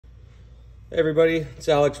Hey everybody, it's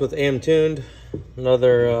Alex with AMTuned,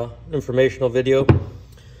 another informational video.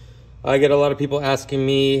 I get a lot of people asking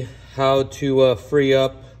me how to free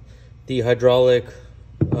up the hydraulic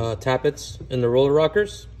tappets in the roller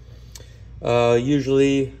rockers.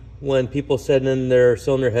 Usually when people send in their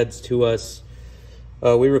cylinder heads to us,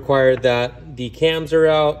 we require that the cams are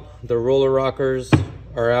out, the roller rockers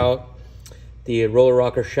are out, the roller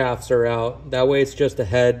rocker shafts are out. That way it's just a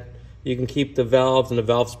head. You can keep the valves and the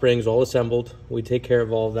valve springs all assembled. We take care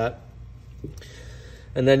of all of that.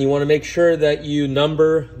 And then you want to make sure that you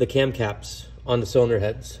number the cam caps on the cylinder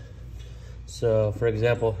heads. So for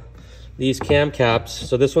example, these cam caps,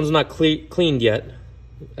 so this one's not cleaned yet,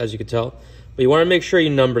 as you can tell, but you want to make sure you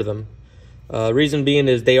number them. Reason being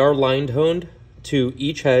is they are line honed to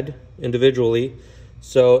each head individually.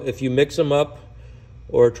 So if you mix them up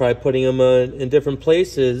or try putting them in different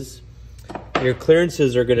places, your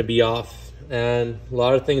clearances are going to be off, and a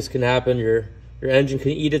lot of things can happen. Your engine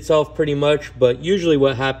can eat itself pretty much, but usually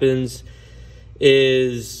what happens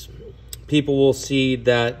is people will see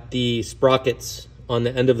that the sprockets on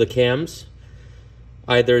the end of the cams,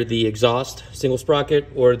 either the exhaust single sprocket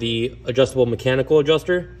or the adjustable mechanical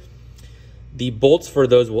adjuster, the bolts for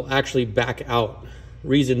those will actually back out.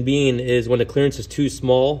 Reason being is when the clearance is too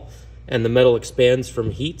small and the metal expands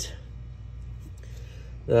from heat,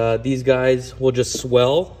 these guys will just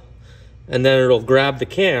swell, and then it'll grab the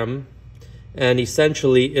cam and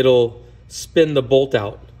essentially it'll spin the bolt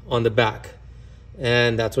out on the back,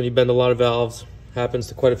 and that's when you bend a lot of valves. Happens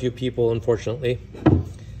to quite a few people, unfortunately.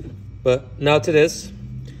 But now to this.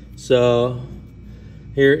 So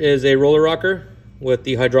here is a roller rocker with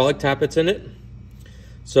the hydraulic tappets in it.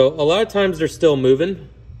 So a lot of times they're still moving.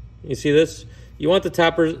 You see this? You want the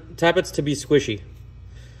tappets to be squishy.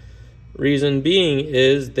 Reason being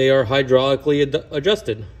is they are hydraulically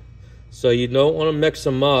adjusted. So you don't want to mix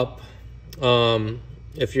them up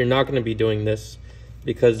if you're not going to be doing this,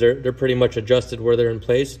 because they're pretty much adjusted where they're in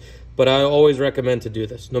place. But I always recommend to do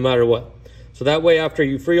this no matter what. So that way after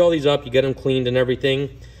you free all these up, you get them cleaned and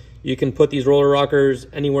everything, you can put these roller rockers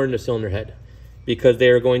anywhere in the cylinder head, because they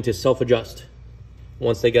are going to self-adjust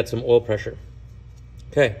once they get some oil pressure.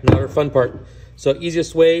 Okay, now our fun part. So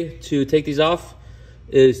easiest way to take these off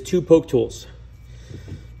is 2 poke tools.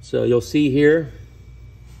 So you'll see here,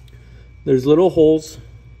 there's little holes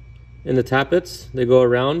in the tappets. They go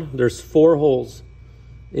around. There's 4 holes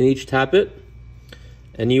in each tappet,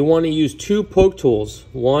 and you want to use 2 poke tools,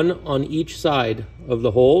 one on each side of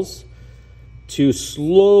the holes, to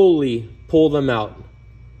slowly pull them out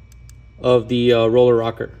of the roller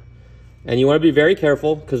rocker. And you want to be very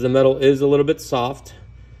careful because the metal is a little bit soft,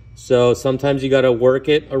 so sometimes you got to work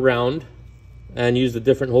it around and use the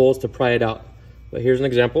different holes to pry it out. But here's an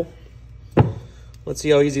example. Let's see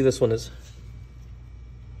how easy this one is.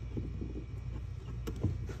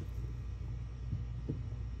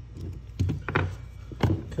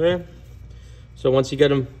 Okay, so once you get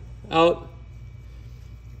them out,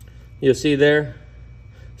 you'll see there,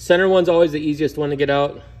 center one's always the easiest one to get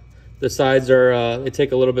out. The sides are, they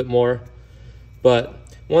take a little bit more. But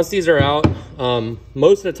once these are out,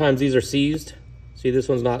 most of the times these are seized. See, this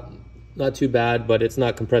one's not too bad, but it's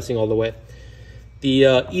not compressing all the way.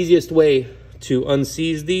 The easiest way to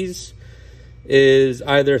unseize these is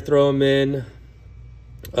either throw them in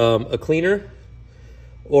a cleaner,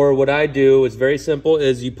 or what I do is very simple,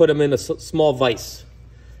 is you put them in a small vise,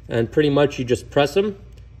 and pretty much you just press them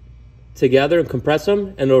together and compress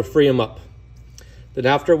them, and it'll free them up. Then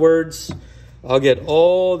afterwards, I'll get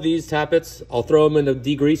all these tappets, I'll throw them in a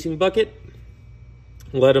degreasing bucket,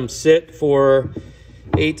 let them sit for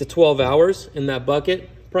 8 to 12 hours in that bucket,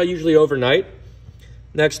 probably usually overnight.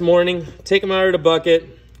 Next morning, take them out of the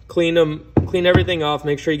bucket, clean everything off,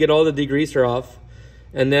 make sure you get all the degreaser off,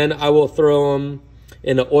 and then I will throw them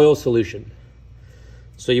in an oil solution.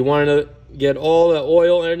 So you want to get all the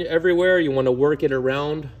oil everywhere, you want to work it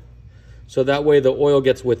around, so that way the oil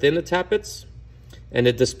gets within the tappets and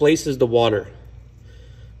it displaces the water.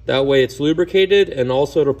 That way it's lubricated, and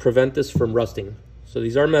also to prevent this from rusting. So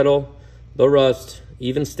these are metal, they'll rust,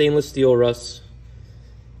 even stainless steel rusts.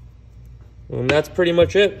 And that's pretty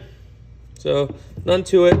much it. So none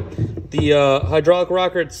to it. The hydraulic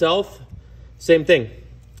rocker itself, same thing.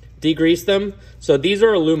 Degrease them. So these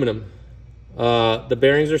are aluminum. The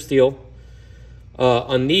bearings are steel.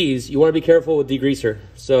 On these, you want to be careful with degreaser.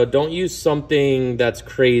 So don't use something that's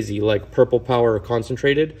crazy like Purple Power or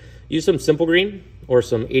concentrated. Use some Simple Green or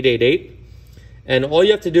some 888. And all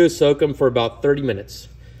you have to do is soak them for about 30 minutes.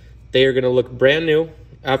 They are going to look brand new.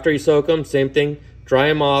 After you soak them, same thing. Dry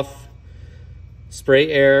them off.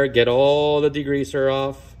 Spray air. Get all the degreaser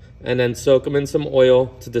off. and then soak them in some oil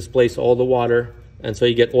to displace all the water, and so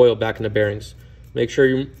you get oil back in the bearings. Make sure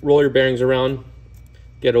you roll your bearings around,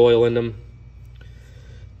 get oil in them.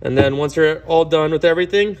 And then once you're all done with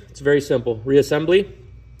everything, it's very simple. Reassembly,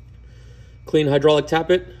 clean hydraulic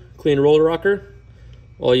tappet, clean roller rocker.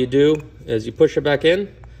 All you do is you push it back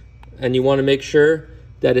in, and you want to make sure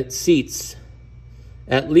that it seats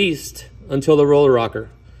at least until the roller rocker.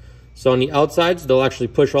 So on the outsides, they'll actually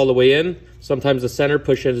push all the way in. Sometimes the center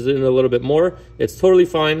pushes in a little bit more. It's totally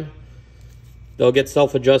fine. They'll get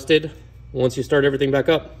self-adjusted once you start everything back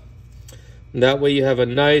up. And that way you have a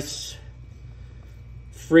nice,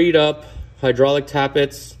 freed up hydraulic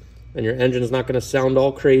tappets, and your engine's not going to sound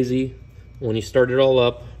all crazy when you start it all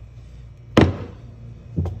up.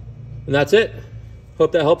 And that's it.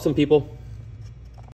 Hope that helps some people.